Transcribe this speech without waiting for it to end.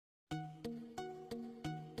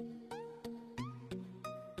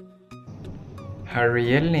Her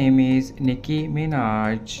real name is Nicki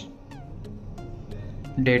Minaj.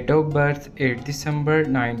 Date of birth 8 December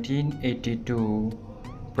 1982.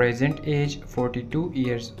 Present age 42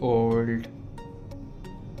 years old.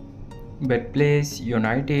 Birthplace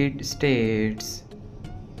United States.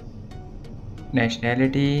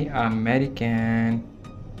 Nationality American.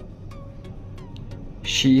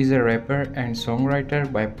 She is a rapper and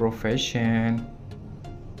songwriter by profession.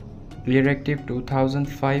 Year active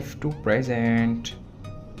 2005 to present.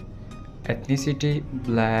 Ethnicity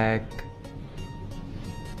Black.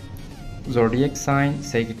 Zodiac sign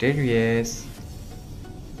Sagittarius.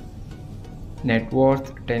 Net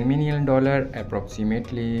worth $10 million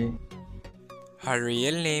approximately. Her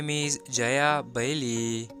real name is Jayah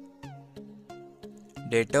Bailey.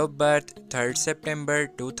 Date of birth 3rd September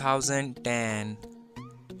 2010.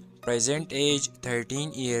 Present age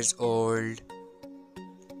 13 years old.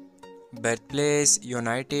 Birthplace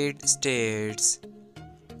United States.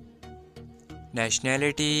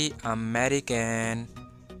 Nationality American.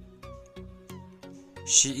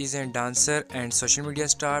 She is a dancer and social media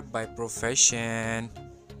star by profession.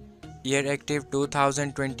 Year active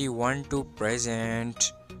 2021 to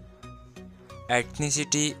present.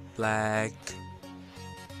 Ethnicity Black.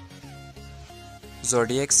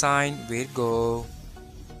 Zodiac sign Virgo.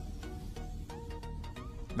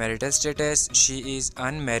 Marital status she is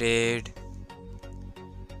unmarried.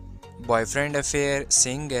 Boyfriend affair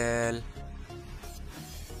single.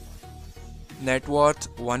 Net worth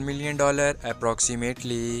 $1 million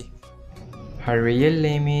approximately. Her real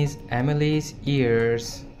name is Emily's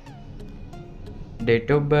Ears. Date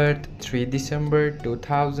of birth 3 December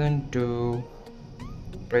 2002.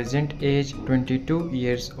 Present age 22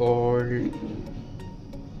 years old.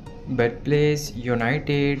 Birthplace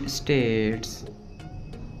United States.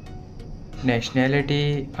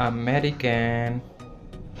 Nationality American.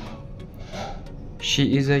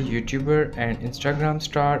 She is a YouTuber and Instagram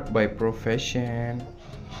star by profession.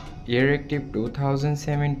 Year active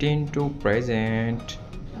 2017 to present.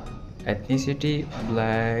 Ethnicity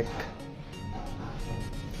Black.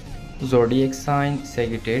 Zodiac sign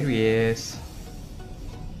Sagittarius.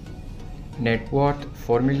 Net worth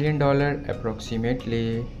 $4 million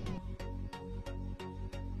approximately.